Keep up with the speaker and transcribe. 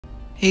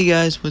Hey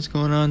guys, what's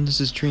going on? This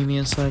is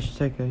Treeman /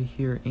 Tech Guy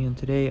here, and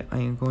today I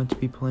am going to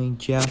be playing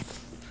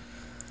Jeff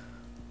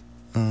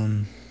here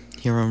on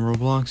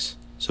Roblox.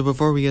 So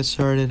before we get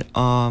started,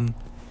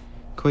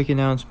 quick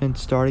announcement: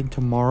 starting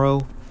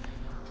tomorrow,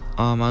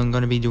 I'm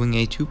gonna be doing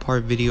a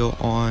 2-part video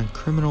on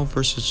Criminal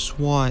vs.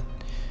 SWAT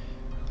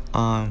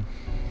on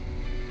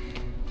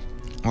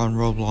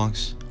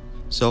Roblox.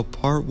 So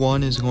part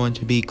 1 is going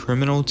to be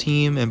Criminal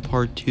Team, and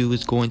part 2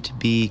 is going to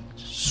be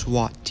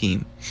SWAT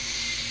Team.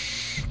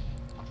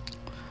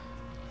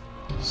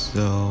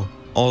 So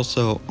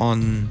also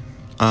on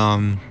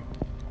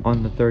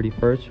the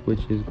 31st, which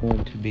is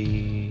going to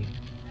be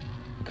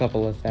a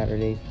couple of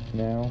Saturdays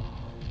now,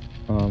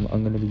 I'm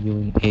going to be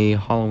doing a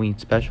Halloween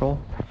special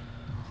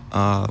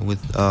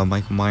with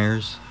Michael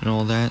Myers and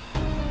all that.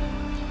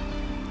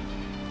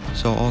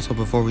 So also,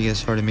 before we get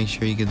started, make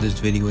sure you give this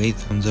video a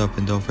thumbs up,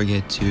 and don't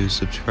forget to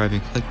subscribe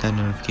and click that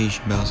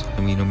notification bell so that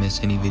we don't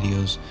miss any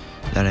videos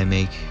that I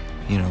make,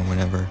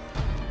 whenever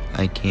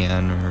I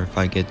can or if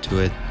I get to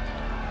it.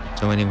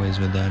 So anyways,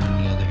 without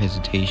any other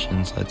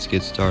hesitations, let's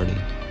get started.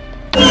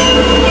 So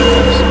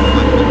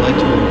I would like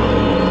to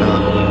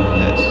remind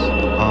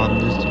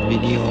you this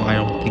video, I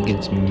don't think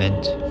it's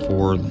meant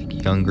for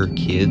like younger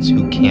kids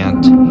who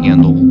can't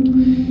handle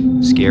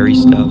scary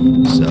stuff.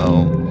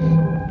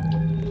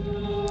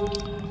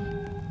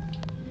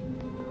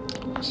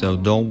 So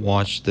don't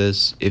watch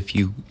this if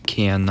you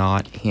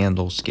cannot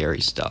handle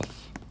scary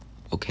stuff,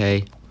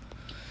 okay?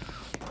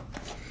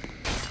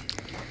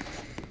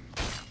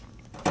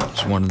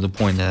 Just wanted to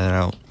point that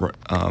out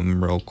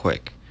real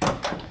quick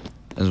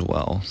as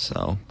well.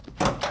 So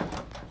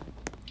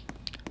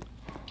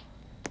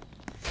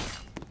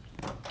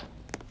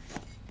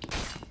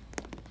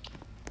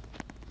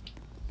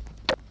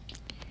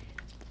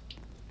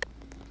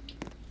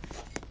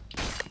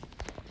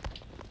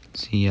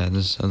yeah,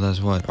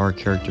 that's what our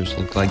characters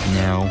look like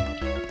now.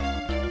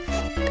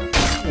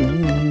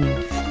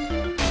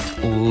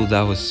 Ooh,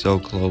 that was so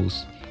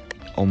close.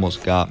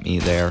 Almost got me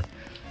there.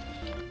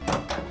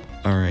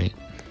 Alright.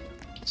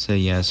 So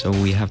yeah, so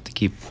I have to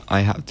keep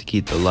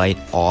the light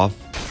off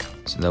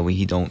so that way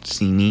he don't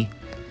see me.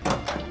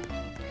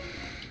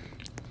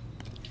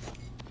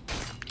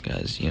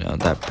 Because,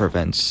 that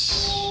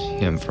prevents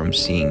him from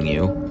seeing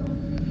you.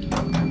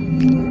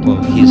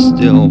 Well, he's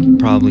still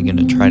probably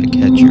gonna try to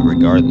catch you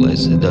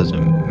regardless. It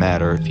doesn't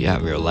matter if you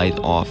have your light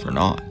off or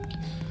not.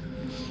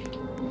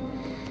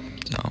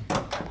 So,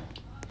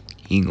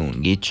 he gonna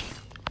get you.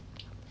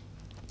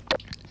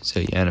 So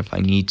yeah, and if I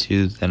need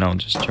to, then I'll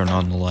just turn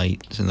on the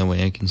light so that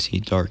way I can see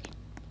dark,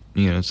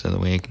 so that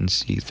way I can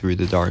see through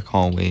the dark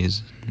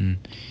hallways. And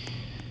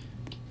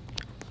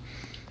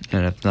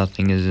if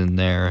nothing is in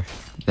there,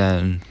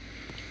 then,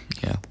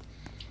 yeah.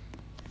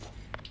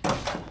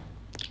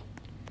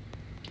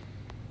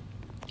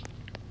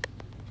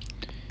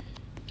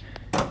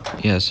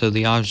 Yeah, so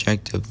the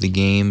object of the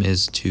game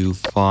is to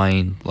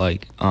find,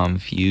 like,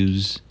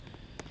 fuse,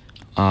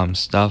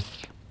 stuff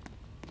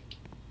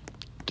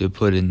to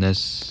put in the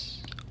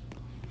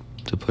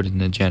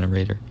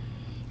generator.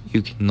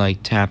 You can,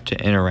 like, tap to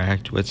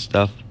interact with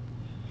stuff.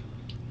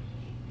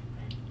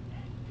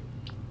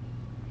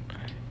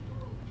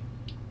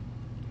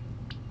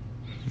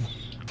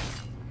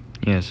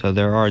 Yeah, so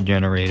there are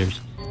generators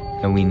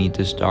that we need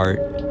to start.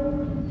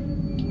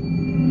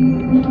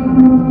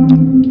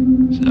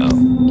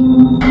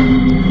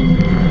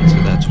 So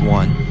that's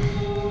one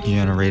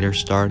generator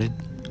started,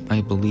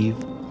 I believe.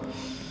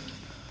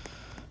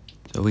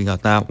 So we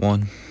got that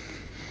one.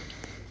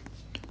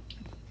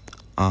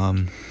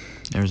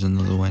 There's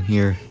another one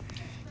here.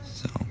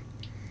 So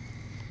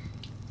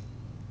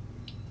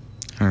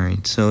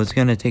alright, so it's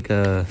gonna take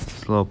a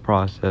slow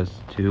process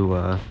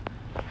to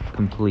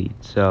complete,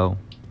 so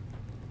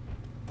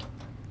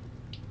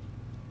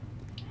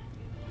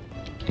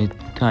it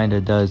kinda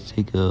does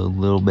take a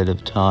little bit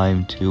of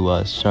time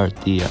to start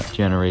the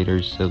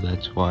generators, so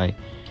that's why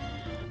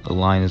the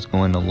line is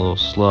going a little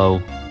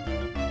slow.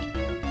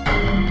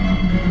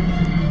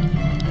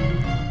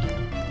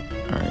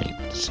 Alright,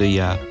 so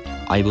yeah,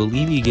 I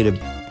believe you get a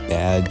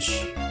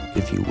badge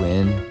if you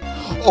win.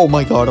 Oh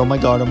my god, oh my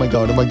god, oh my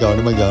god, oh my god,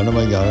 oh my god, oh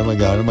my god, oh my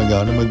god, oh my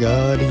god, oh my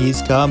god,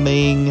 he's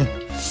coming.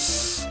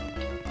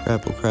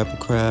 Crap, oh crap, oh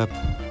crap.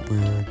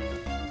 Where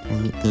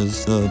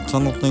is the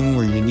tunnel thing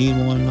where you need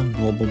one?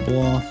 Blah, blah,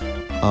 blah.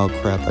 Oh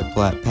crap, I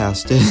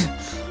passed it.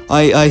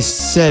 I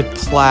said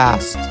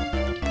plast.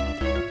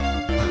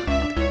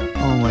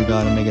 Oh my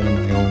god, I'm making up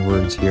my own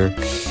words here.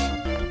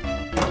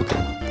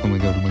 Okay. Oh my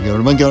god, oh my god,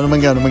 oh my god, oh my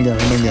god, oh my god,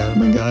 oh my god, oh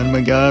my god, oh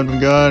my god,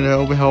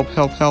 oh my god,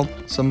 help,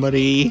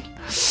 somebody.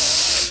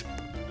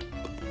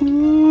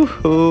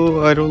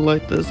 Ooh, I don't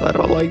like this, He's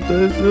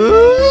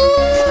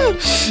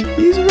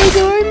right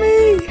behind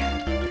me.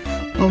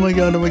 Oh my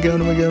god, oh my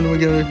god, oh my god, oh my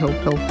god,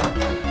 help.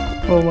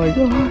 Oh my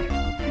god.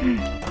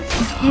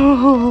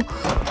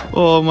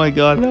 Oh my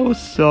god, that was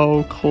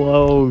so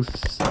close.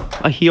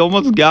 He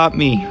almost got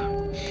me.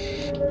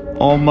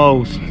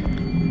 Almost.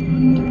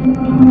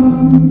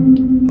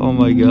 Oh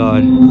my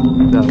god,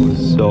 that was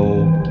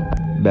so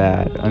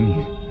bad. I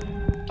mean,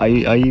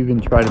 I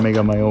even try to make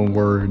up my own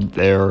word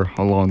there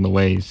along the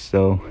way,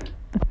 so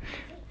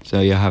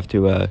you have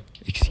to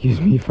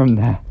excuse me from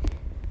that.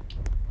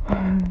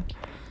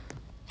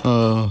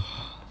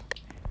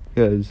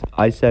 Because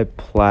I said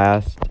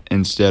plast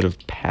instead of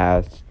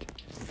past.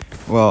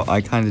 Well,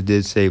 I kind of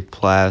did say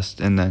plast,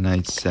 and then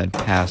I said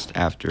past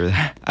after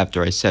that,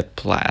 after I said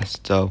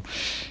plast, so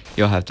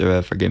you'll have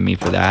to forgive me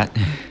for that.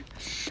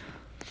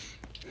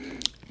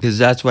 Because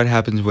that's what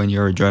happens when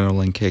your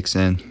adrenaline kicks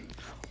in.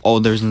 Oh,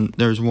 there's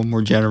one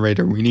more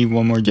generator. We need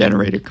one more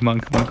generator. Come on,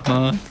 come on, come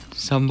on.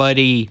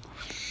 Somebody.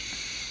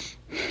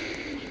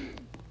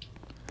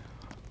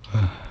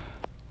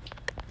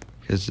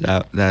 Because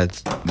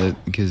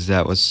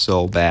that was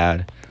so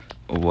bad.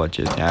 What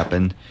just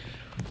happened?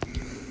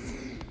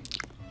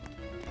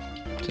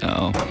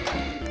 So.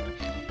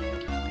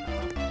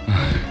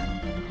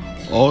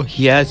 Oh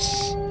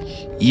yes,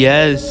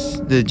 yes.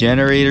 The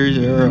generators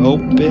are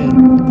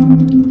open.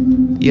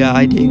 Yeah,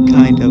 I did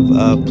kind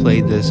of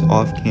play this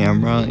off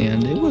camera,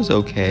 and it was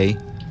okay.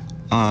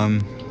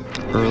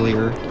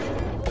 Earlier.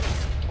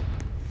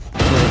 So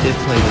I did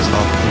play this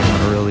off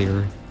camera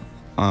earlier.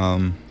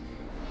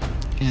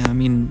 Yeah, I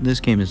mean, this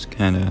game is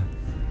kind of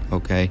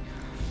okay.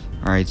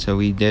 Alright, so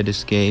we did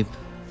escape.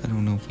 I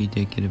don't know if we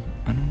did get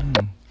I don't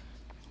know.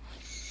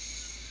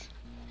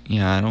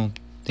 Yeah, I don't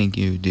think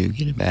you do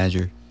get a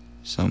badger.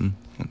 I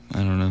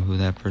don't know who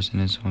that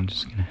person is, so I'm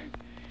just gonna...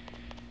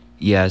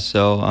 Yeah,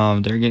 so,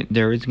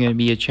 there is gonna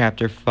be a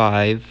chapter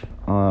 5,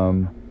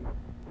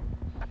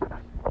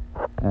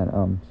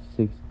 at,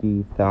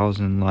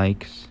 60,000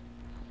 likes.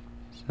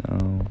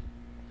 So...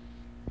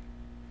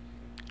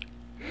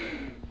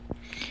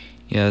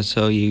 Yeah,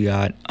 so you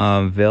got,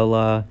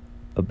 villa,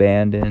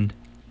 abandoned,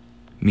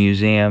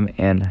 museum,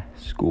 and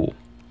school.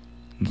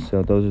 And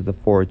so those are the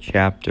 4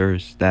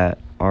 chapters that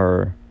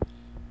are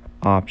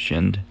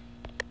optioned.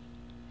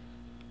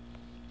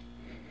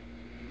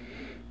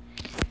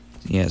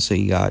 Yeah, so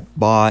you got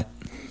bot,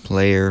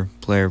 player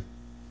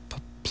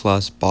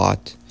plus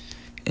bot,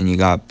 and you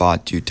got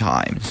bot 2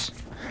 times.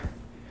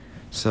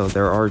 So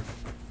there are,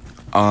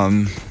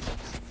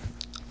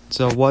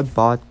 so what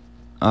bot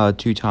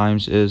 2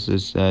 times is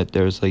that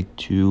there's like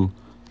 2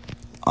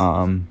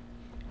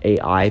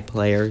 AI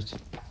players.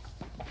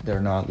 They're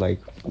not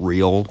like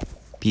real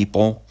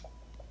people.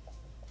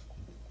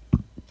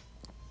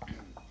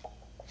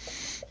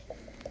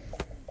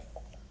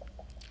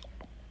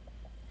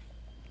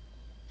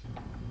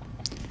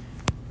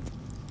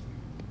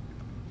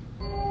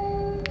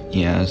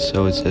 Yeah,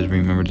 so it says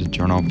remember to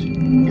turn off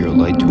your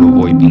light to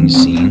avoid being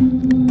seen.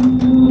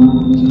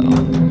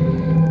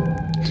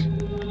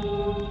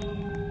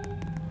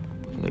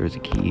 So there's a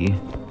key.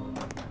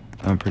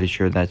 I'm pretty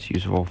sure that's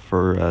useful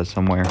for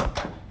somewhere.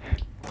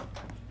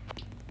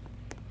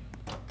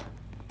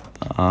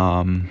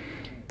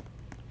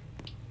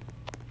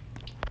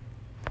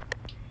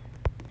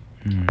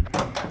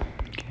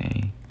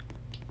 Okay.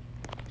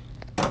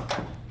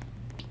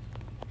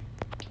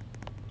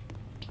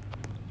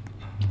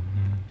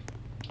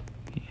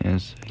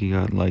 Yes, you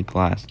got like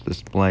glass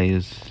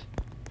displays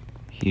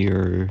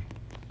here,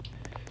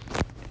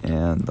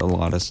 and a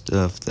lot of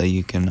stuff that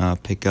you can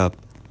pick up.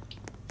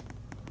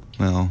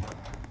 Well,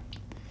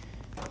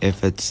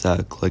 if it's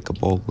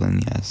clickable,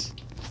 then yes.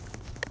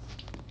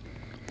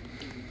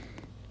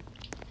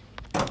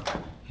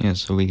 Yeah,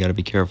 so we gotta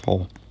be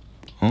careful.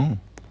 Oh,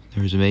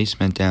 there's a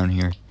basement down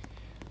here.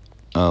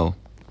 Oh.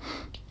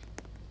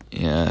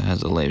 Yeah, it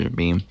has a laser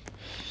beam.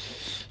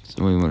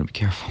 So we wanna be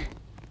careful.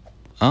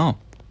 Oh.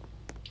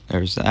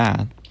 There's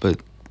that,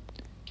 but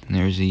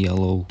there's a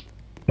yellow...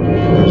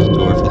 There's a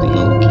door for the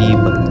yellow key,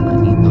 but I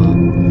need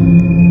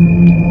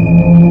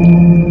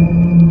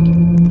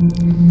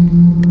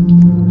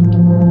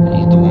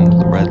the one with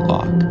the red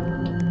lock.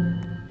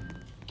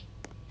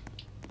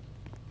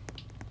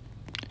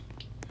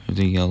 There's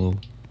a yellow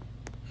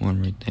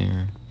one right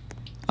there.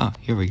 Ah,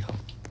 here we go.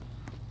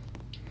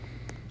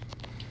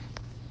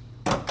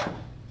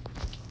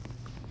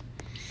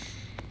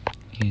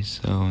 Okay,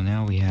 so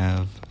now we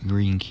have a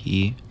green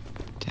key.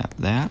 Tap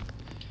that.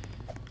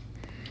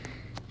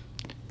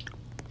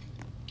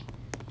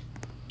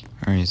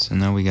 Alright, so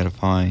now we gotta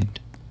find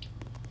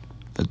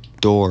a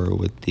door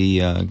with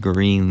the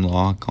green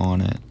lock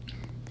on it.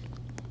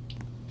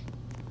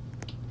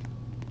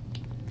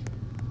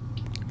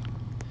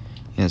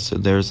 Yeah, so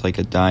there's like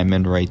a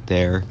diamond right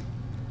there.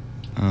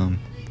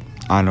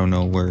 I don't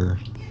know where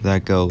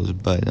that goes,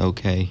 but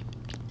okay.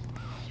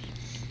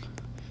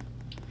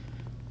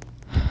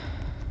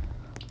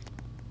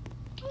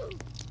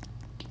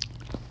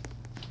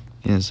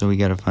 Yeah, so we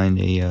gotta find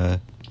a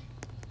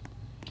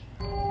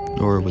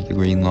door with the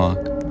green lock.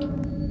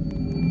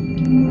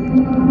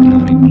 I'm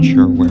not even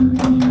sure where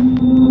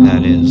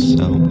that is,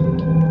 so...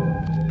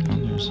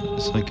 Oh,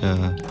 it's like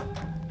a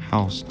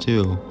house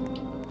too,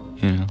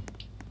 you know.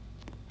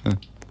 Huh,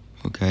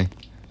 okay.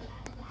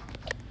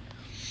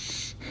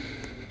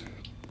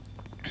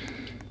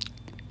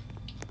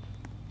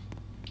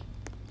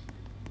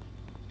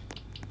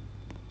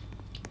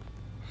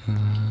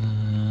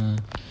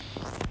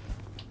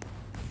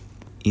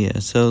 Yeah,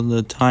 so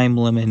the time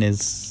limit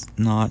is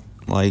not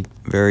like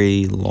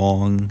very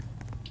long.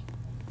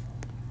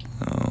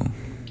 So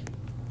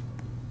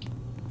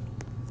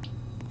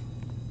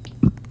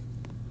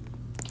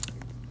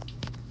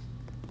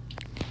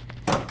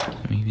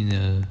maybe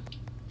the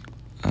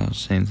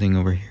same thing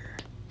over here.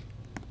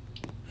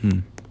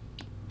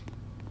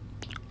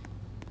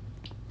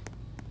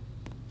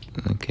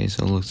 Okay,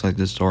 so it looks like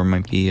this door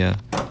might be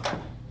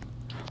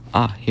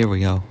here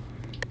we go.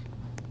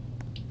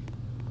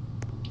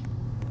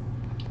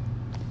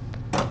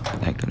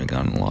 That could have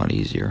gone a lot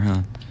easier,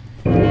 huh?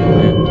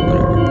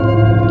 Whatever.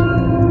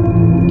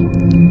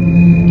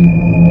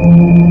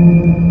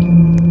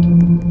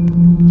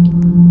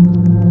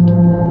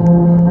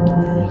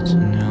 Alright, so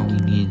now we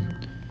need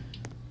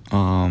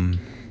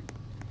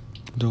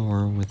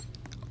door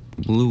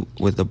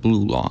with a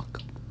blue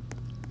lock.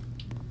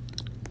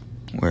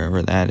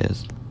 Wherever that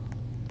is.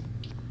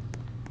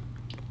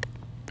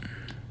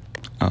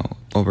 Oh,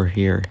 over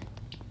here.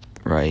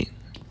 Right.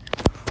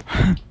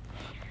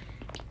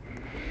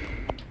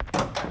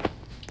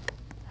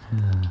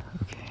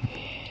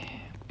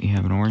 Okay. We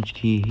have an orange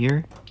key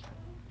here.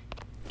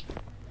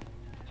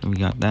 So we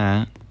got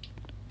that.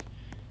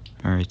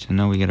 Alright, so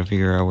now we gotta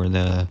figure out where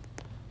the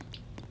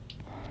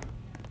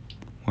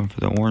one for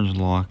the orange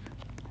lock.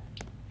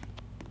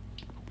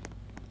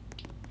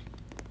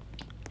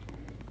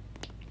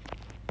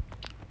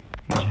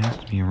 Which has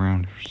to be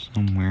around here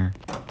somewhere.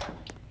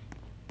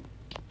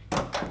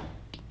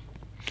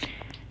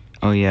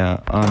 Oh yeah,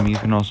 you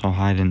can also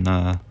hide in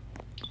the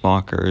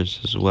lockers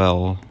as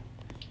well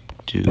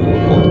to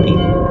avoid being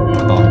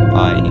caught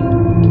by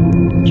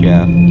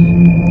Jeff.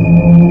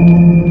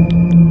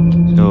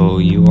 So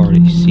you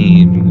already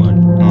seen what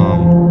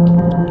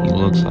he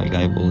looks like,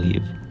 I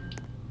believe.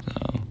 So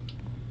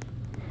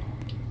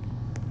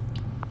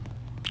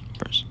of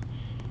course.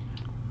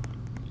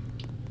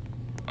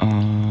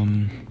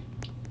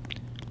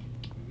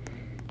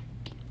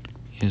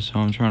 Yeah, so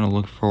I'm trying to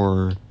look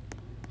for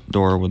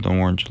door with the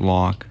orange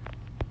lock.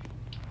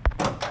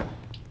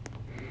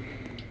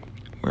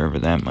 Wherever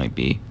that might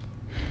be.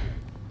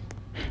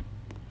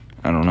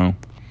 I don't know.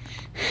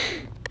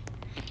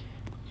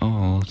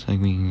 Oh, looks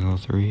like we can go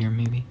through here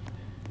maybe?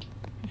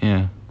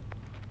 Yeah.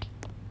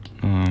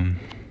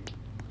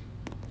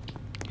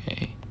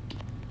 Okay.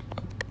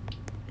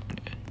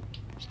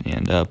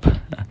 Stand up.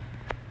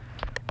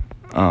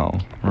 Oh,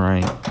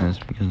 right. That's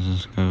because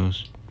this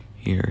goes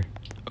here.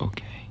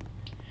 Okay.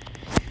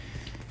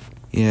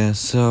 Yeah,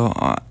 so,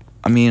 I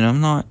mean,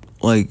 I'm not,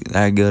 like,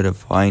 that good at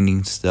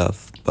finding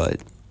stuff,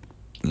 but,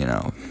 you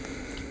know.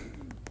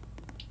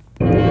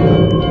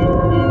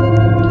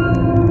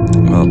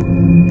 Well.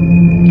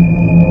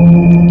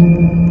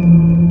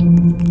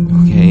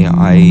 Okay,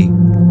 I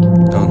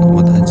don't know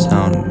what that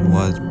sound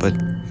was, but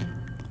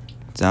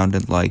it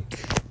sounded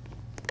like,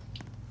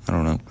 I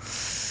don't know.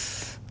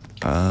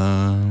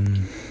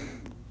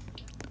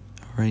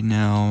 Right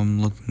now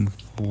I'm looking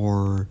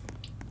for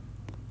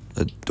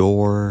a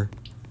door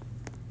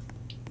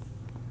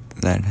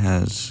that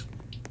has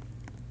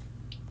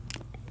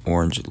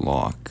orange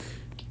lock.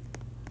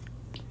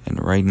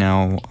 And right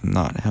now I'm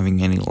not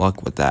having any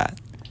luck with that.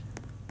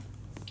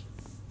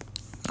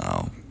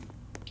 No.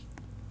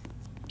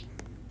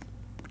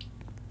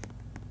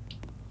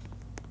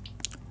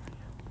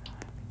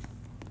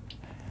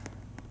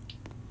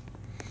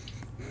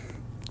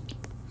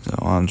 So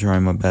I'm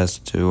trying my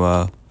best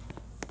to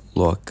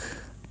look.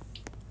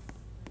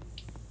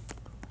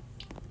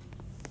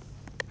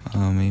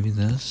 Maybe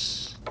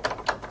this?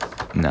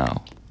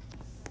 No.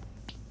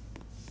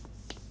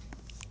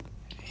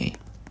 Hey.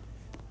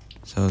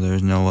 So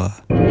there's no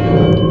key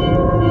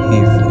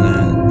for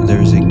that.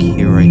 There's a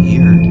key right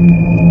here.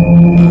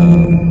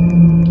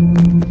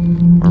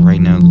 Or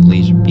right now the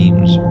laser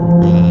beams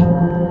are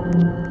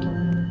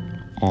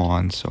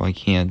on, so I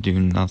can't do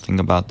nothing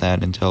about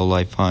that until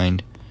I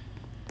find,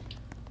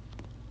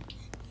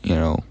 you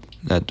know,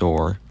 that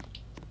door.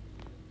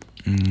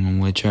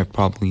 Which I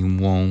probably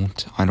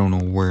won't. I don't know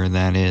where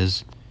that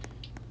is.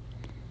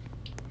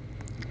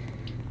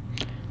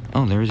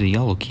 Oh, there's a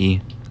yellow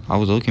key. I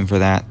was looking for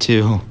that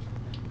too.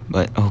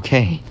 But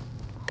okay.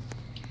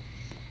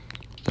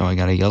 So I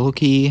got a yellow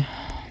key.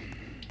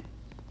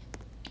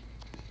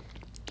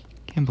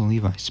 Can't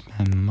believe I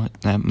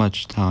spent that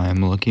much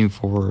time looking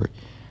for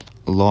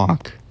a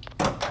lock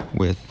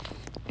with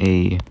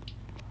a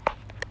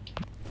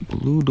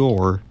blue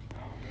door.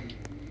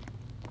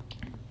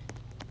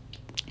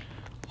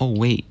 Oh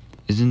wait,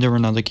 isn't there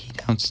another key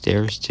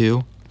downstairs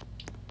too?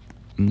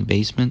 In the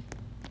basement?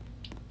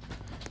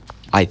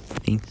 I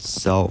think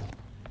so.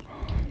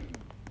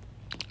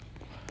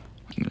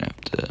 I'm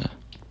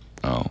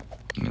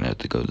gonna have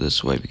to go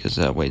this way because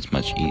that way it's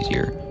much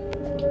easier.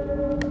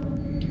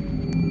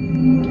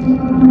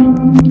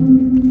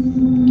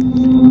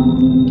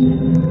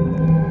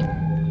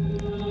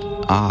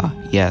 Ah,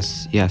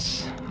 yes.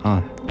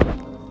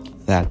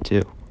 That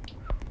too.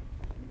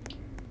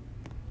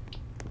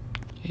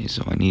 Okay,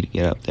 so I need to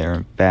get up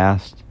there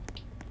fast.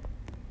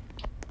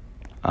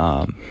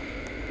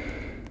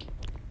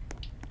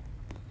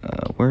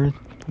 where's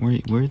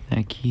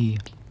that key?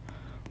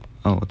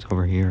 Oh, it's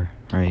over here,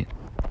 right?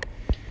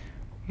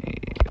 Okay,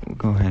 we'll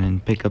go ahead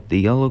and pick up the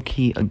yellow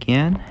key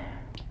again.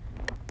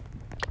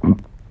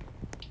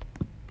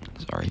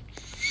 Sorry.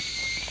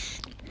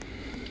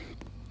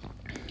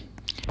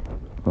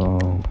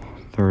 Oh,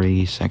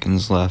 30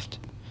 seconds left.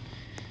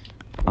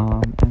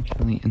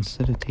 Actually,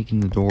 instead of taking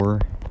the door...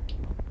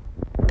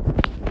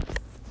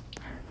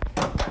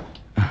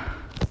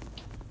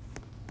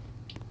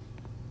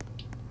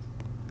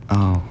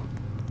 Oh.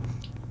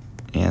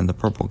 And the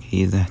purple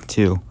key, that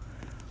too.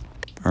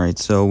 Alright,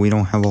 so we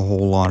don't have a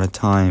whole lot of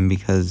time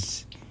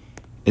because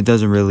it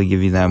doesn't really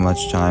give you that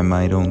much time,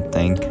 I don't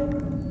think. So,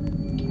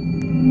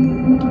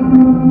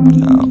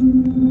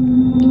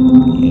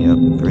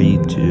 yep, 3,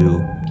 2,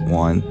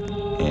 1,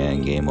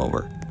 and game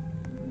over.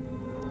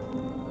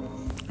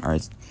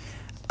 Alright.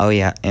 Oh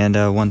yeah, and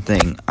one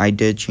thing, I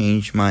did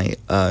change my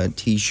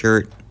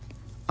t-shirt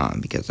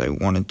because I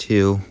wanted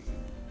to.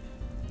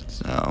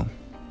 So...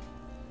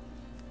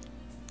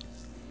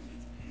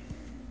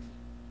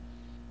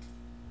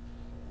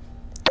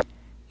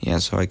 yeah,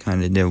 so I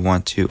kind of did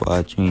want to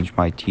change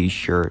my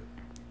t-shirt.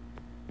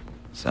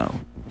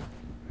 So,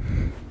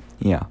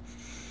 yeah.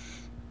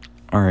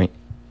 Alright.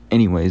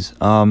 Anyways,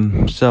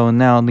 so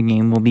now the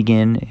game will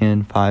begin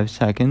in 5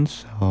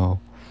 seconds. So,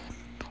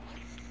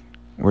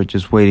 we're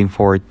just waiting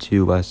for it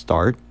to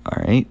start.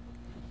 Alright.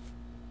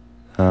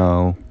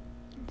 So,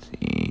 let's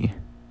see.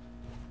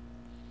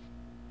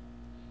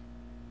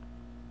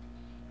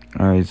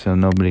 Alright, so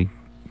nobody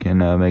can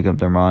make up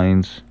their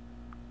minds.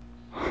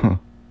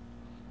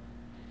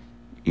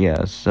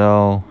 Yeah,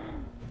 so...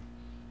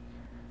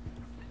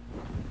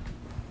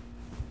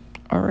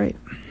 alright.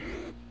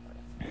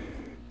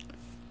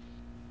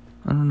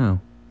 I don't know.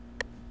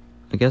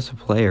 I guess a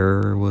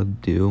player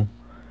would do.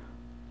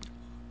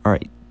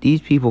 Alright, these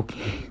people...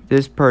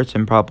 this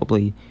person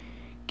probably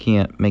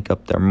can't make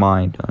up their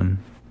mind on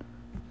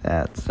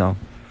that, so...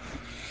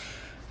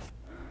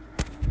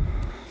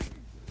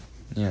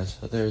 yeah,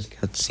 so there's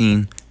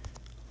cutscene.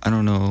 I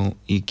don't know,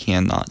 you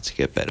cannot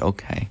skip it,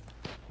 okay.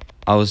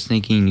 I was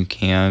thinking you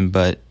can,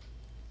 but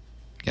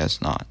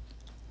guess not.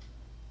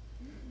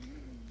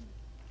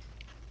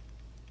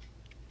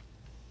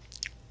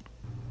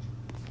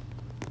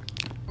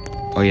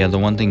 Oh yeah, the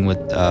one thing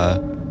with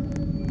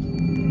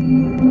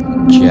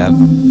Jeff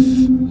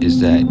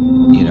is that,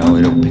 you know,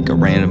 it'll pick a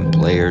random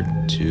player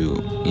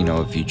to, you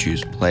know, if you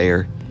choose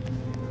player,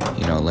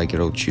 you know, like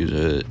it'll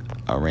choose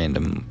a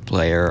random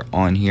player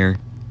on here.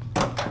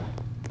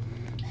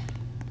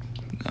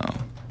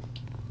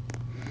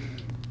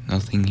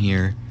 Nothing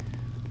here.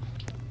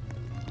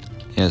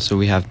 Yeah, so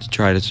we have to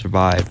try to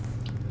survive.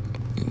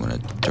 We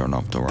want to turn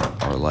off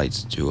our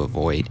lights to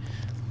avoid...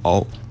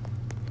 oh.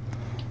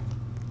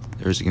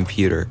 There's a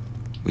computer.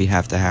 We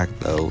have to hack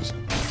those.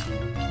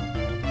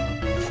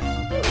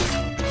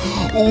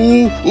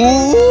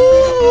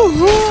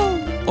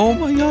 Oh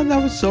my god,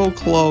 that was so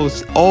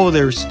close. Oh,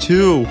 there's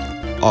 2.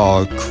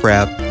 Oh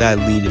crap, that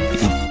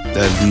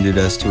leaded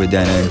us to a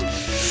dead end.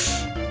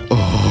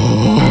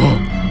 Oh.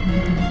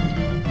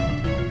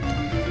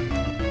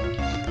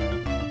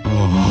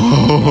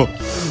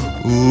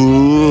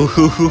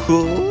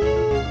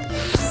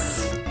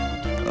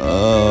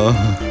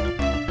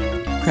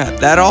 Crap,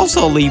 that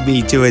also lead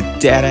me to a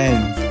dead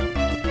end.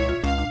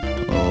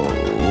 Oh.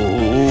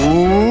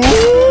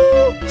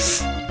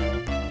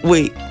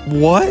 Wait,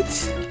 what?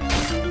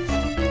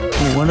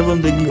 One of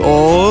them didn't go.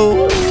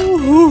 Oh.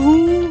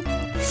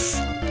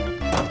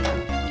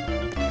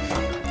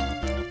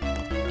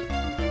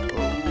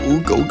 Oh,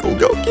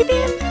 go, get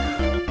in.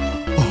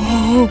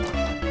 Oh.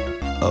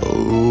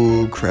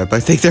 Oh, crap. I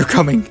think they're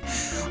coming.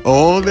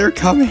 Oh, they're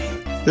coming.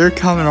 They're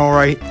coming, all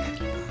right.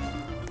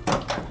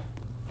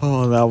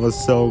 Oh, that was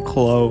so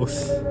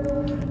close.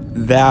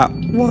 That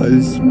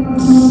was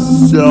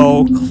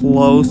so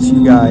close,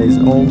 you guys.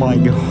 Oh, my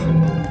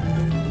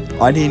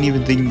God. I didn't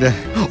even think that...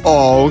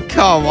 oh,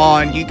 come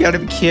on. You gotta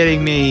be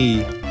kidding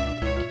me.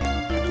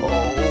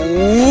 Oh,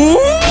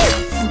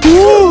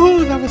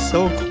 ooh, that was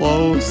so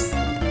close.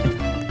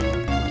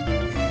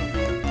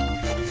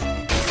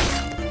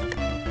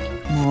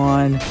 Come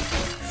on.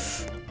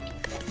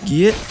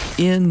 Get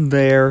in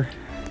there.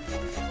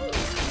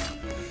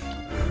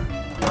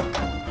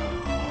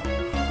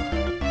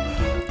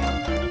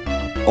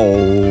 Oh.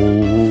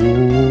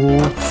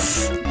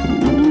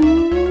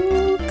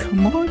 Ooh,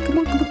 come on.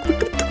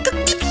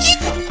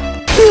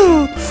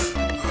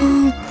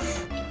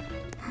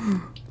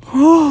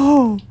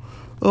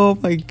 Oh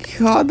my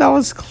god, that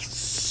was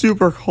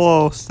super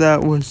close.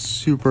 That was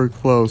super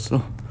close.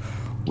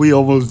 We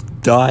almost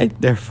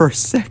died there for a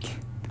second.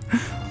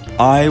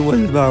 I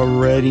was about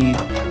ready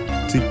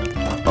to...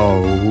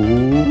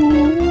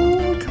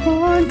 oh,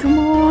 come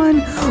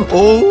on.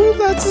 Oh,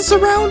 that's a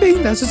surrounding.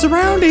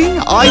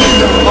 I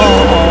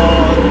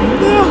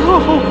know.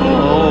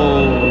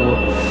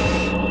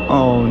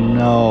 Oh,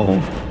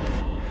 no.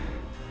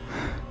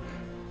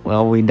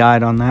 Well, we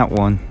died on that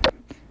one.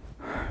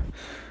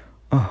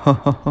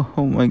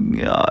 Oh, my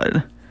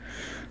God.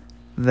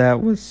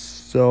 That was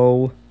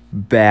so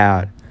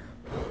bad.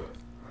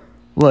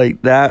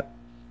 Like that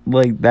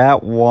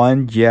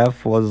one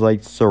Jeff was like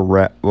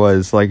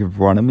in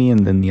front of me,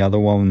 and then the other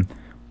one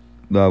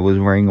that was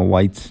wearing a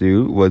white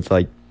suit was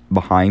like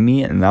behind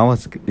me, and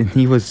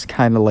he was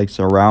kind of like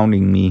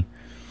surrounding me.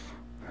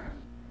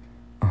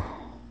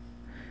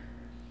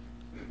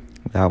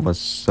 That was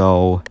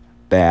so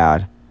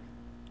bad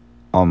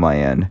on my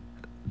end.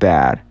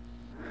 Bad.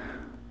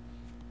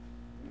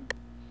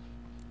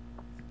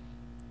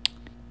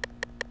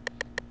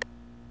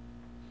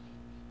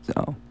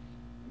 So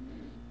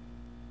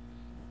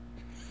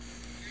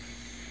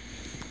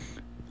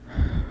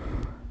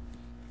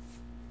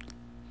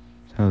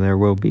there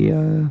will be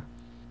a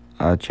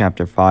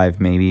chapter 5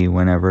 maybe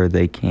whenever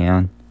they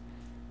can.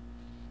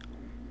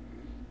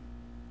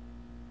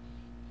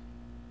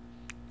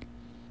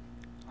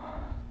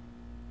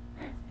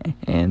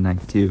 And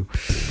Act 2.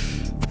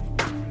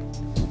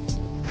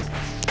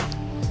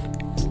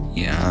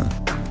 Yeah.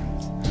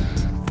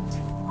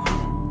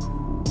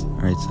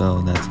 Alright,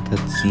 so that's a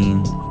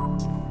cutscene.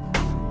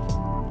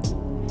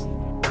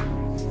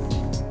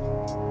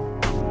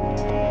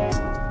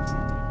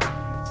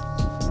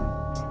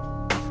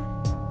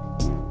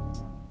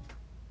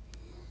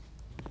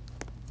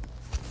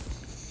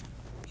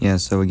 Yeah,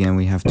 so again,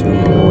 we have to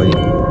avoid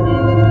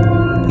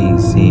being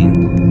seen.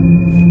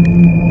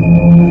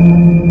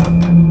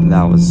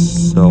 That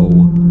was so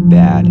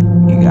bad,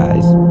 you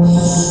guys.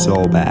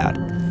 So bad.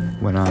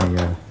 When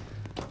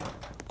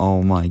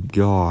oh my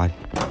god.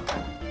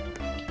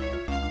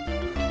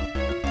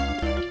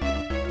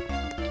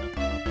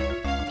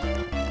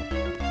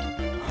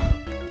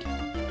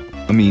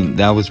 I mean,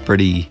 that was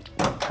pretty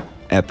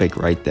epic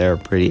right there.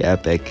 Pretty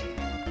epic.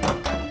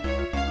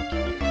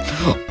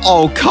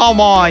 Oh, come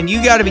on!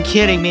 You gotta be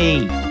kidding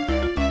me!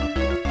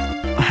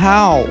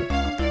 How?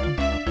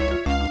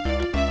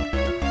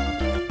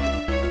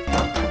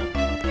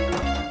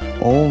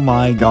 Oh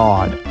my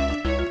god.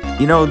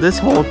 You know, this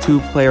whole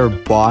 2-player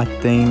bot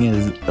thing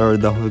or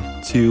the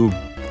 2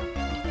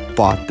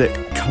 bot thing.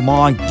 Come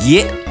on,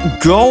 get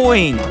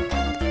going!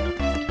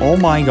 Oh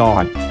my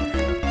god.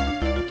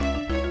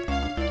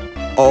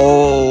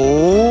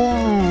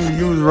 Oh,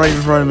 he was right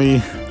in front of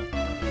me.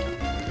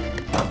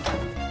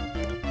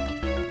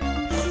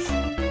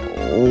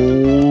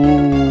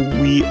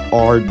 Oh, we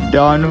are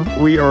done.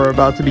 We are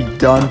about to be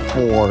done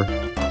for.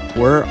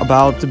 We're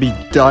about to be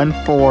done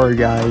for,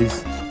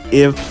 guys.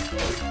 If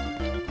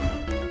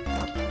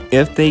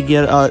they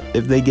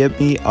get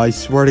me, I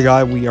swear to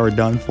God, we are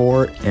done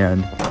for,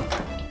 and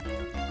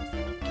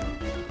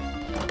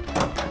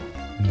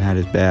that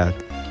is bad.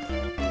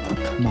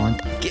 Come on,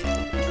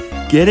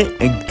 get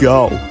it and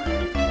go.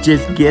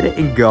 Just get it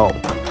and go,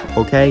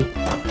 okay?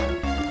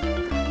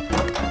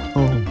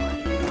 Oh my God.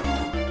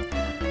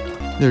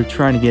 They're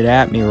trying to get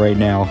at me right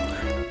now.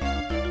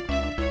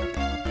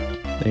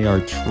 They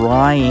are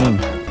trying.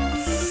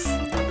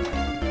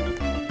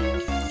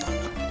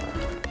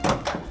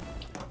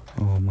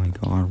 Oh my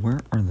god, where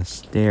are the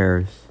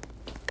stairs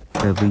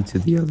that lead to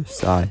the other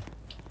side?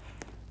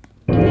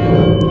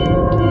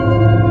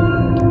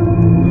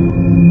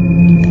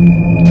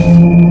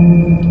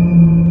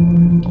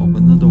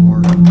 Open the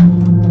door.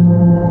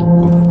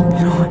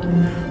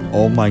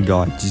 Oh my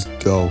god, just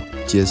go.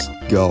 Just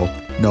go.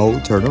 No,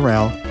 turn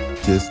around.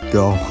 Just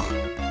go.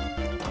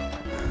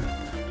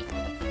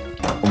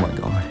 Oh my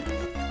god.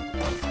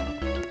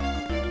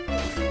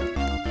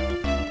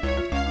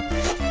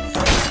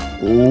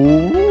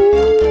 Ooh.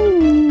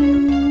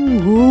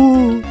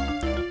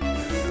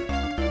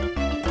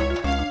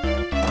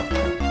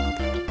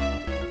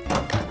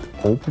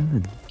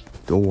 Open the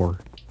door.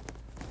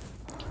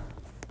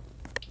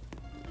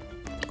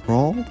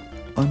 Crawl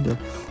under.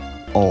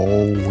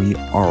 Oh, we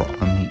are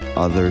on the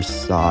other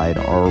side,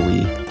 are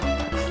we?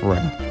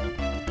 Crap.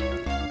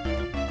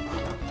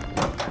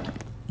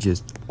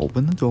 Just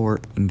open the door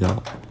and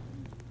go.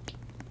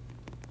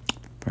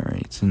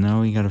 Alright, so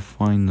now we gotta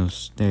find those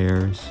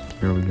stairs.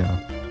 Here we go.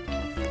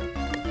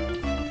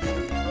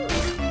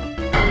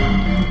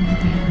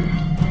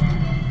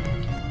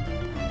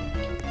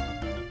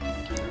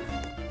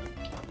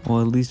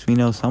 Well, at least we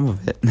know some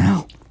of it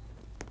now.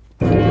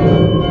 I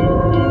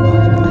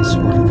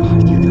swear to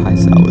God, you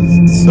guys, that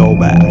was so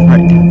bad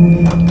right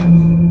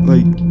now.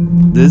 Like,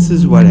 this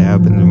is what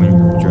happens when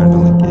your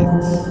adrenaline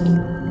gets,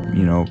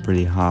 you know,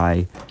 pretty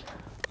high.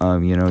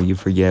 You know, you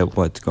forget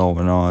what's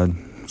going on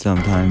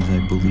sometimes, I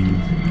believe,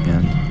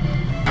 and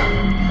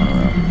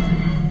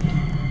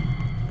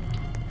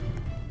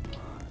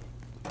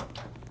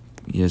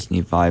you just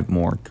need 5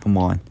 more. Come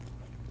on.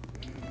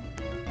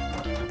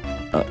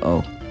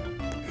 Uh-oh.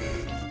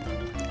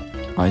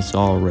 I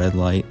saw a red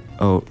light.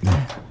 Oh.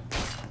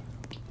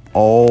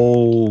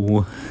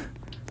 Oh.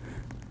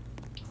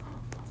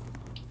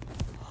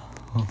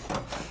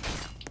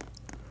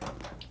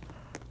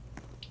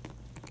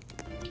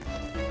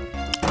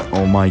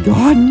 Oh my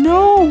god,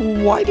 no!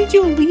 Why did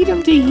you lead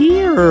him to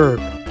here?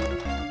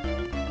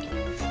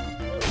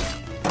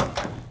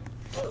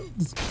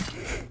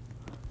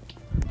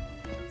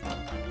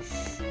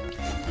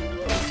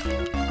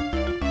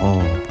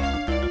 Oh.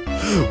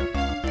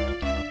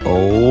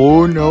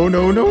 Oh, no,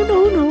 no, no,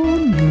 no, no.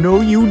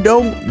 No, you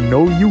don't.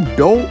 No, you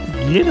don't.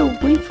 Get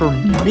away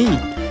from me.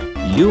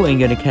 You ain't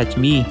gonna catch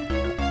me.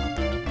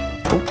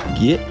 Oh,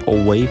 get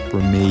away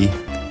from me.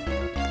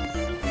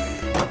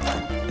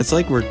 It's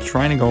like we're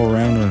trying to go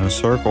around in a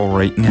circle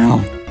right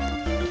now.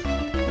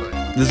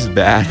 This is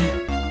bad.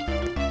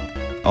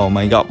 Oh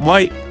my god.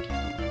 Why?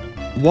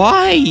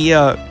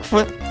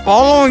 Quit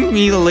following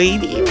me,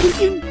 lady. What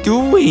are you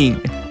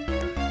doing?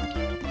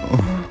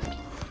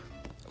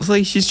 It's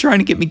like she's trying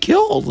to get me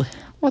killed.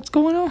 What's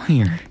going on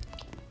here?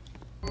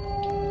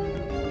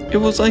 It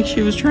was like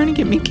she was trying to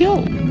get me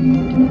killed.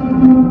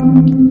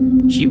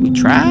 She would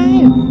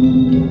try.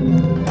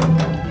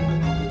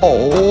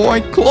 Oh,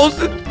 I closed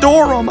the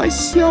door on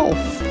myself.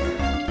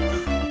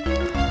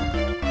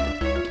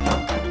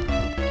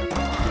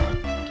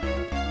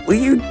 What are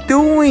you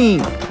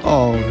doing?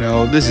 Oh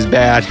no, this is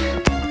bad.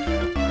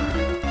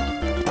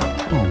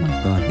 Oh my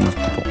god, these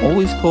people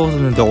always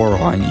closing the door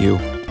on you.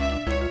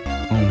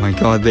 Oh my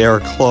god, they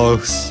are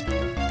close.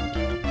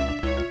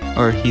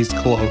 Or he's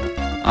close.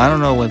 I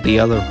don't know what the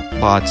other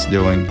bot's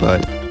doing,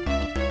 but...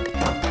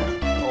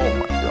 Oh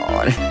my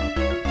god.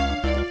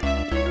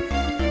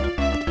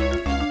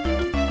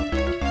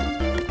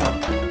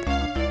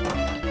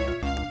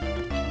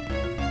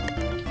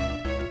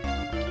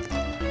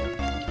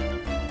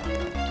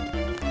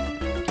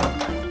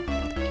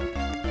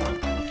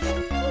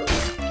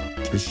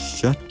 Just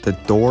shut the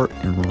door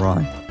and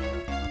run.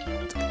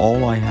 That's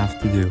all I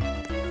have to do.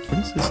 What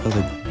is this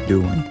other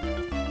doing?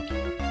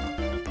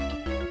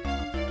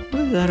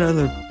 What is that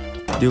other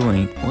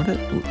doing? What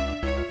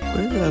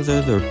is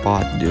that other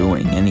bot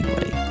doing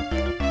anyway?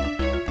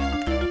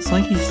 It's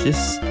like he's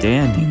just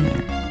standing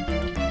there.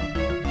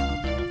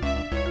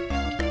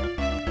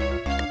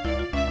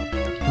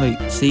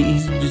 Like, see,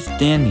 he's just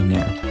standing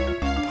there.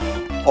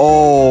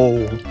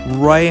 Oh,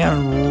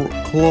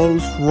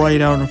 close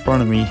right out in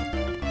front of me.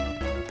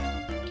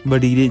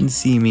 But he didn't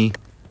see me.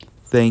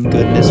 Thank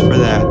goodness for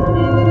that.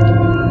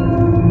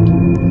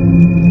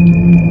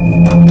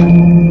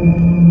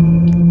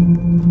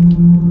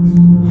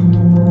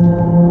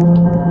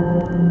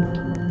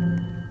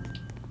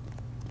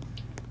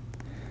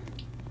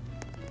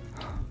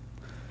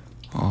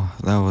 Oh,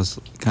 that was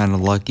kind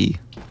of lucky.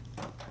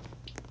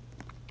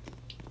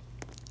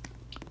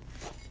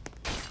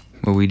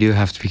 But we do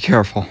have to be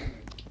careful.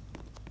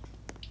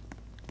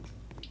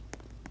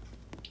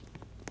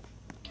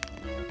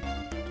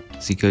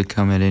 He could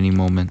come at any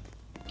moment.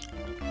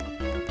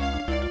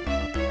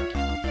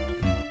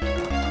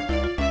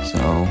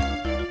 So,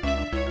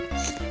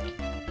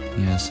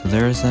 yeah, so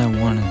there's that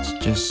one that's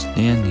just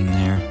standing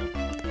there.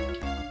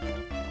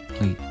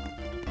 Like,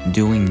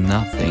 doing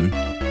nothing.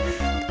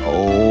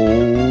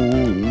 Oh,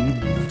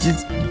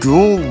 just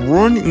go,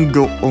 run and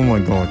go. Oh my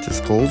god,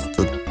 just close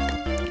the...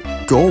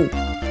 Go.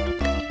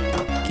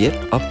 Get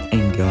up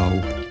and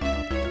go.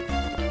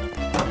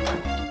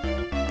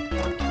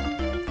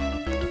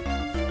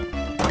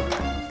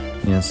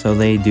 Yeah, so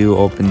they do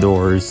open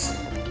doors.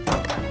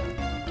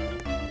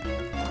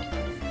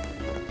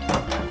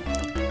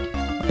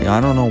 Like, I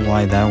don't know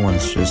why that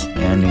one's just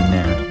standing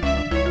there.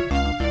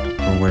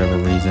 For whatever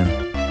reason.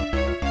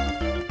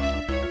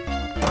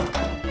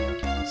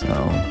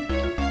 So...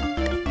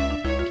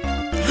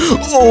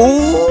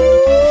 Oh!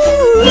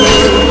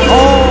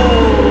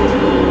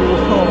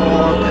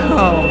 Oh,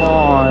 come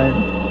on.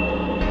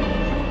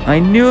 I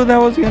knew that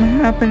was gonna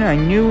happen.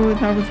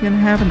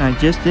 I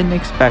just didn't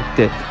expect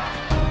it.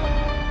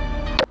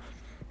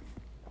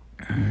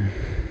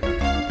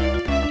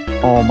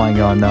 Oh my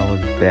god, that was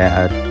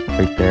bad.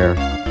 Right there.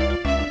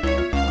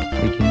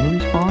 Wait, can you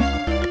respawn?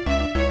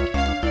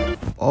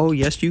 Oh,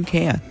 yes you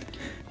can.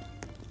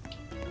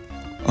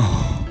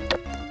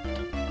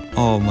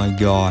 Oh my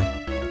god.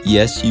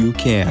 Yes you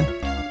can.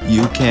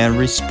 You can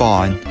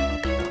respawn.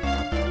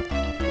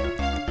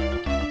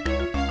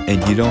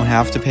 And you don't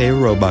have to pay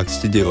Robux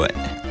to do it.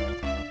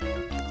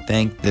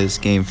 Thank this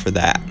game for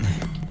that.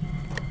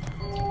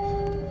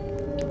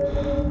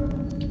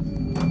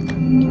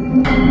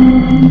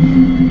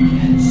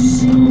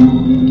 Yes.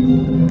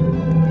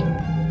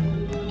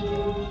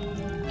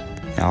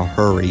 Now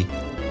hurry.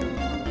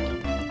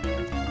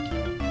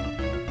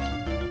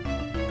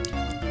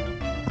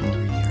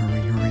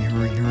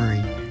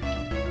 Hurry.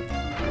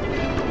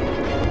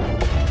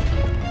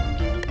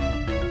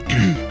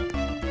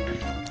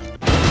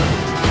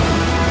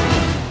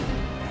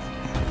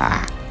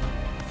 Ah.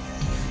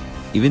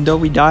 Even though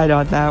we died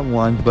on that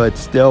one, but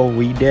still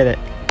we did it.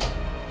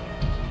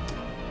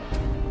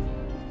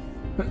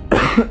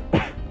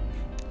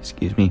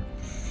 Excuse me.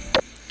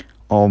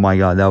 Oh my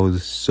god, that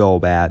was so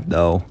bad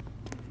though.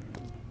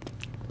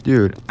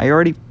 Dude, I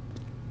already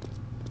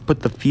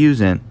put the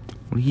fuse in.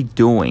 What are you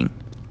doing?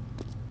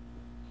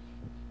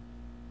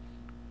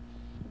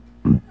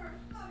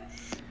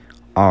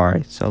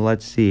 Alright, so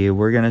let's see.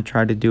 We're gonna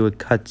try to do a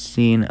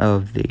cutscene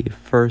of the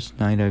first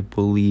night, I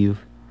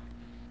believe.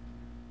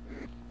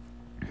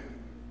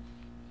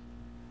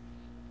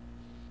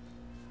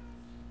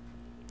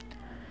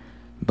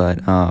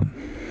 But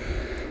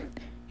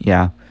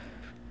yeah.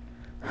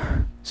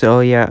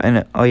 So yeah,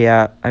 and oh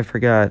yeah, I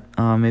forgot.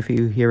 If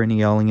you hear any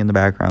yelling in the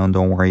background,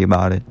 don't worry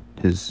about it.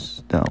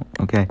 Just don't.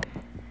 Okay.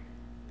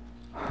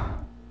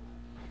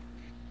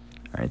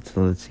 Alright,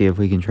 so let's see if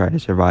we can try to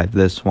survive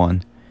this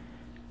one.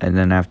 And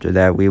then after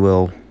that, we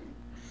will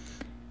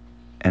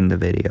end the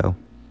video.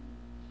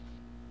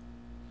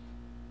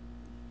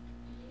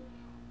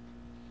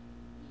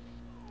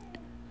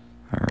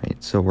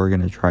 Alright, so we're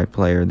going to try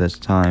player this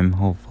time,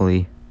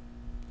 hopefully.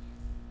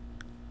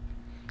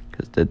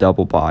 Because the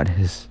double bot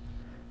is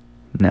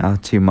now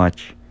too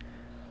much.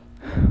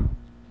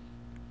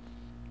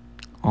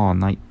 Oh,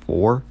 night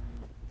 4?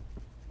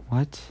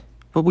 What?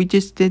 But we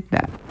just did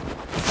that.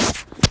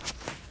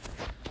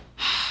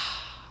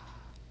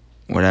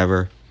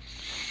 Whatever.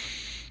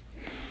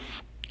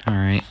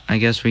 Alright, I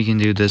guess we can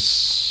do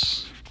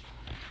this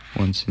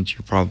one since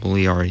you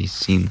probably already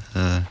seen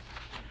the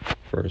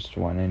first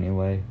one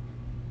anyway.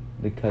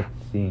 The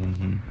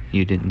cutscene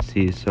you didn't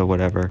see, so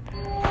whatever.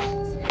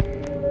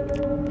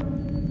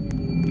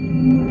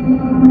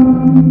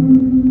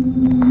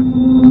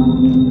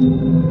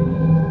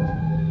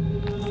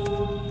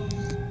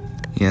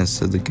 Yeah,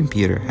 so the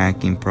computer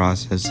hacking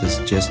process is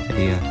just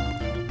a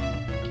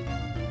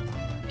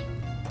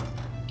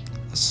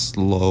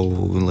slow,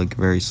 like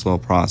very slow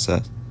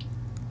process.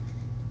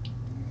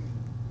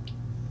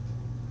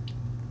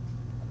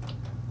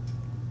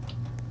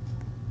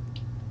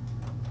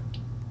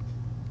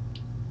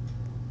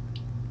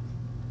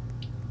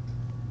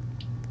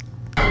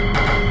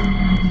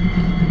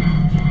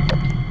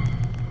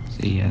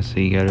 So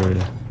you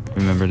gotta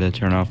remember to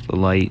turn off the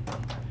light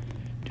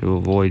to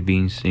avoid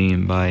being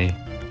seen by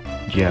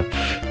Jeff.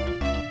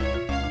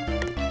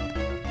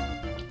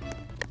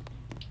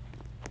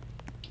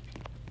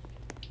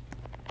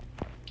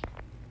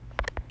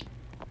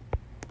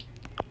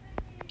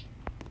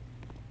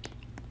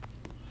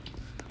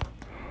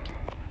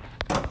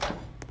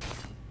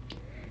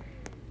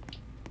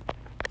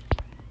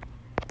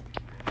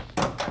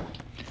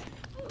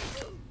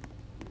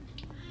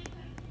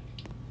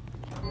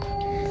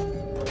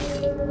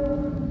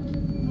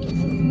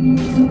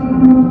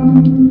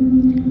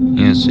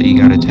 Yeah, so you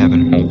gotta tap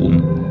and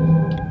hold.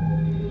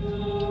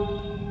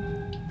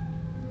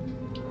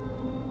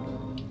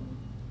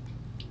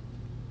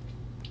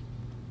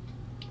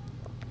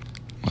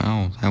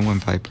 Wow, that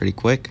went by pretty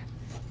quick.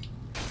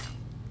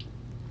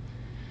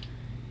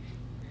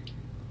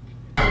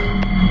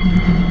 Alright,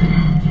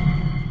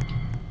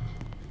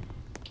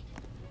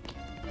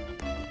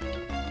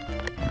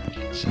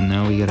 so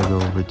now we gotta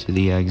go over to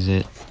the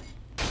exit.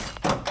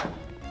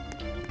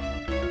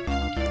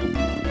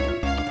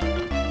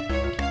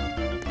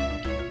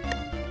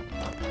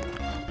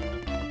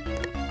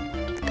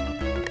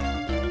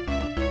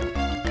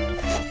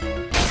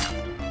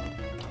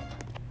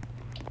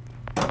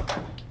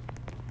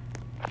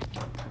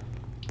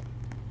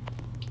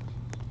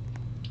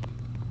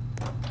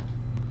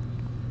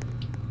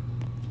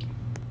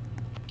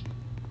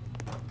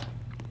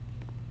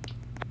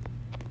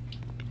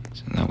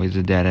 So that was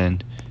a dead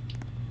end.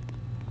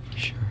 For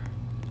sure.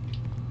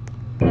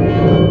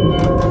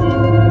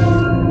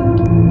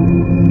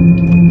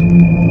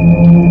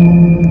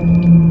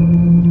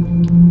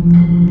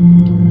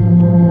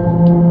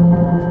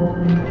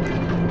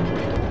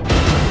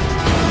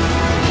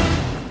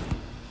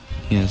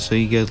 Yeah, so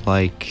you get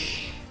like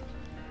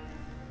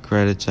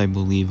credits, I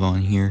believe,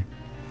 on here.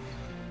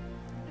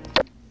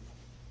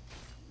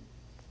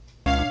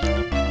 Dude,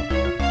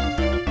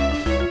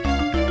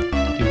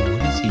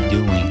 what is he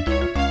doing?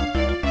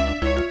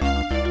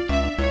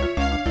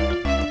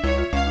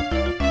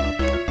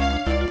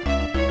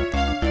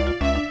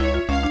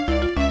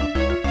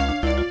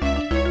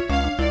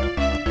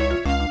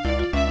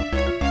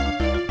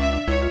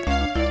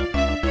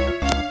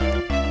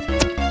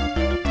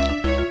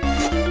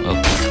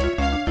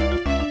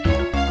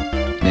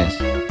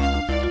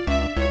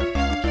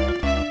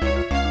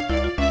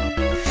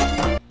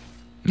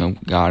 Nope,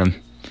 got him.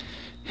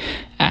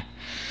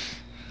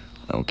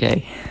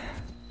 Okay.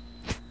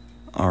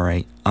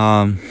 Alright,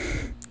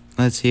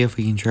 let's see if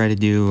we can try to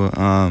do,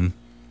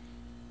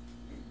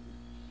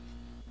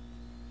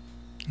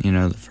 you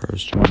know, the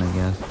first one, I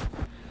guess.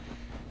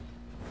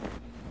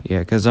 Yeah,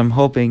 because I'm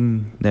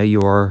hoping that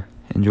you are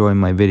enjoying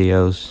my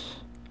videos,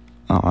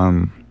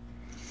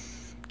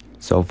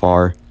 so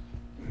far.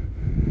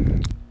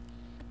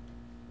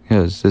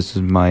 Because this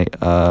is my,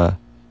 I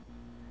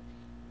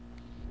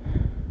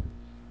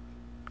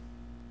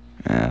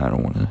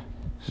don't want to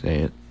say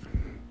it.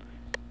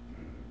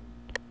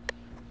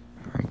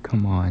 Alright,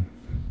 come on.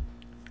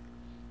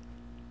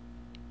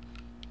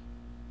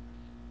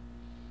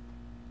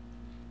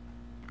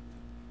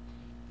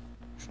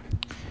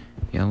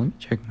 Yeah, let me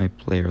check my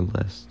player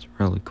list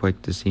really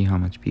quick to see how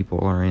much people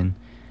are in.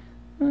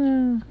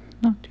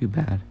 Not too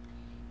bad.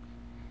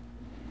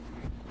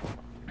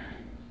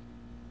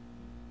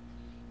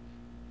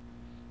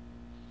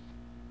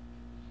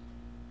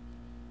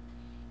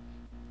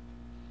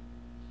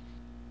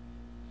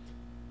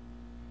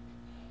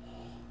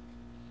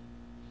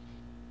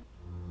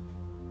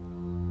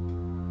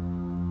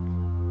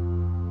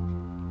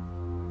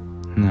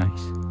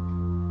 Nice.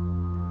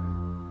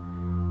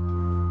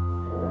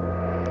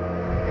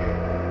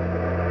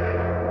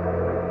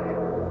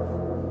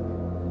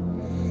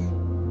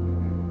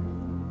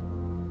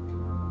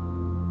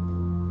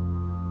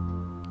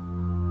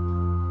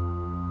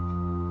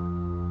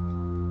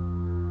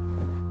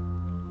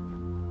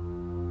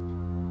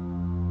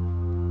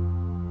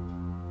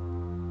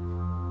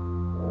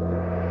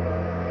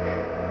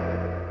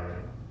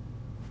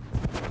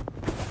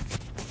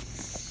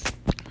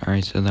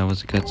 Alright, so that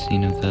was a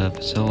cutscene of the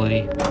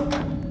facility,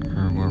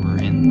 or where we're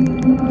in.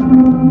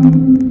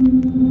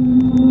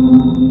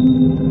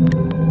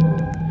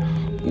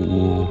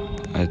 Ooh,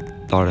 I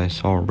thought I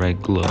saw a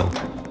red glow.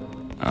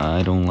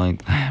 I don't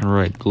like that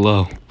red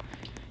glow.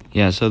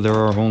 Yeah, so there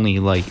are only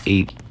like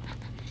 8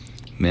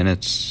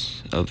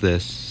 minutes of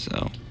this,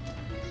 so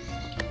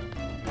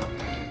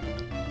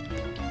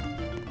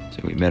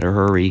we better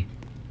hurry,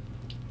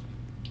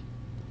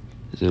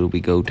 because it'll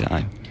be go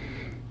time.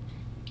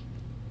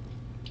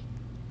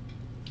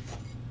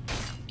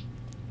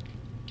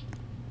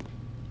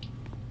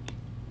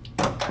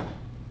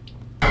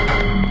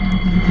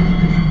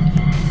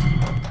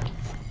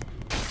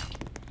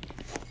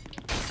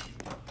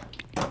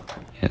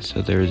 Yeah,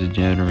 so there's a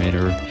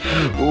generator.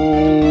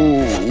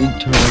 Oh,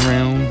 turn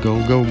around,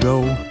 go, go,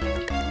 go.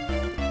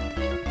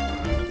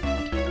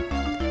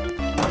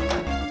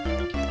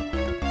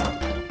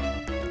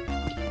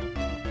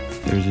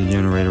 There's a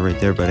generator right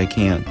there, but I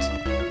can't.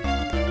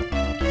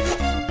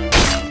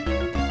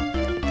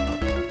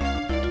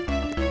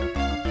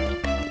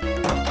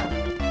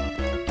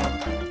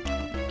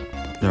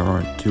 There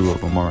aren't 2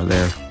 of them, are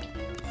there?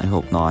 I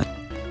hope not.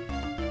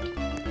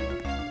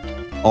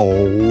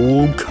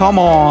 Oh, come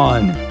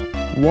on!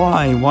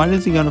 Why? Why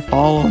is he gonna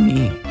follow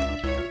me?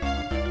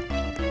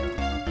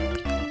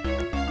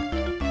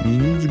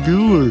 He's a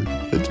killer.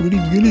 That's what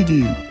he's gonna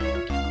do.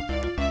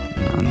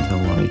 Not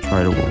until I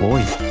try to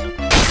avoid.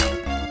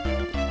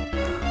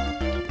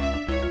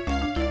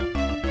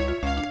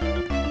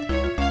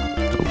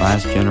 The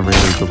last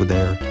generator's over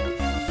there.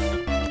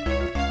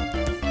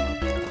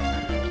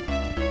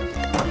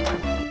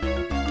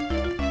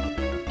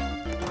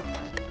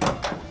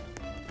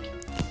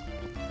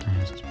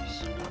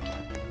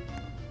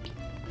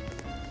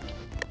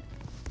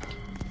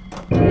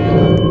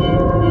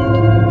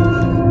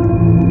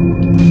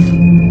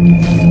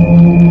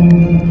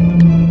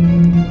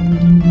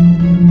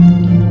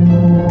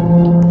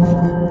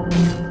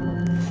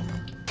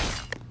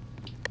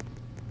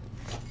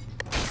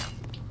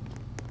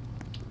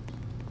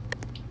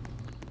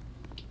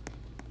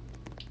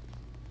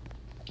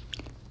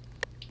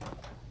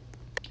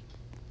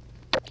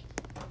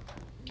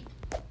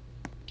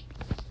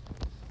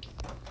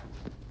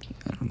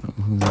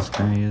 Who this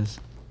guy is.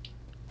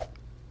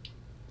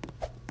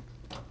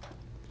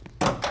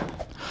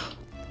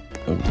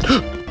 Oh.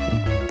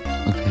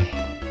 Okay.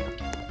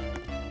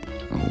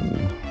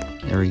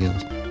 Oh, there he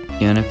goes.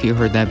 Yeah, and if you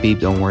heard that beep,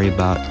 don't worry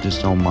about it.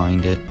 Just don't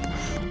mind it.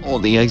 Oh,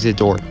 the exit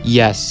door.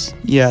 Yes.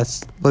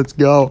 Yes. Let's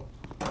go.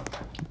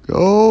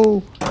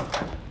 Go.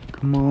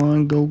 Come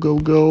on. Go, go,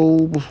 go.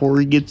 Before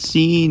he gets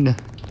seen.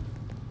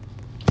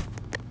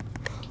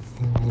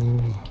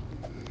 Oh.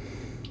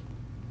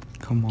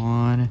 Come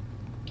on.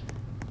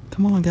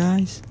 Come on,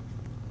 guys.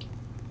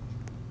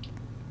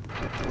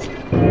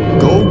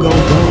 Go, go,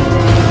 go.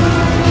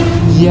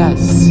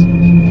 Yes.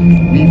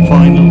 We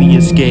finally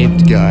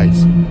escaped,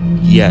 guys.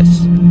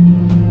 Yes.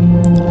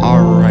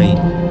 Alright.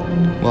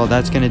 Well,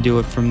 that's going to do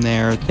it from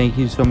there. Thank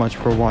you so much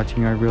for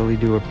watching. I really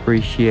do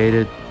appreciate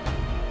it.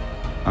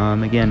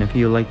 Again, if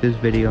you like this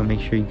video, make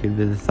sure you give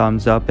it a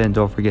thumbs up. And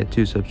don't forget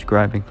to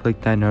subscribe and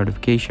click that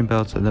notification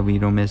bell so that we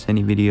don't miss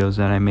any videos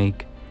that I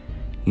make.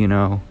 You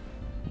know,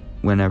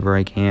 whenever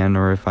I can,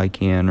 or if I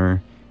can,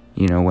 or,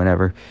 you know,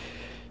 whenever.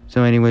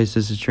 So anyways,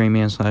 this is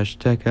Trayman /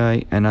 Tech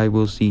Guy, and I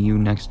will see you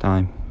next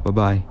time.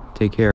 Bye-bye. Take care.